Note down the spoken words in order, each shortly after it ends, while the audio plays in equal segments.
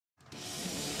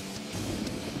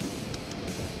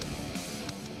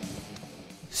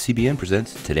CBN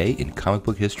presents Today in Comic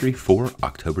Book History for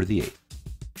October the 8th.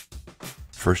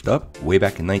 First up, way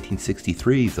back in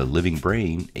 1963, the Living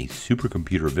Brain, a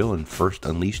supercomputer villain first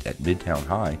unleashed at Midtown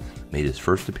High, made his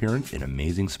first appearance in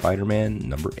Amazing Spider-Man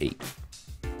number 8.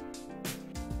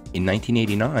 In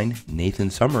 1989, Nathan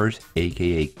Summers,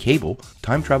 aka Cable,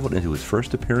 time traveled into his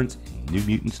first appearance in New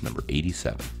Mutants number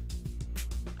 87.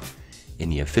 In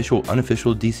the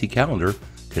official-unofficial DC calendar,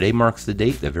 today marks the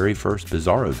date the very first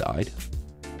Bizarro died.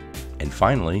 And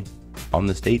finally, on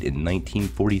this date in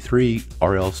 1943,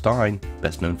 R.L. Stine,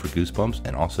 best known for Goosebumps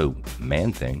and also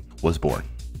Man-Thing, was born.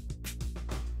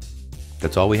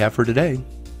 That's all we have for today.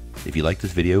 If you like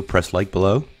this video, press like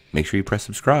below, make sure you press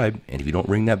subscribe, and if you don't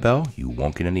ring that bell, you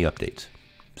won't get any updates.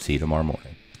 See you tomorrow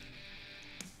morning.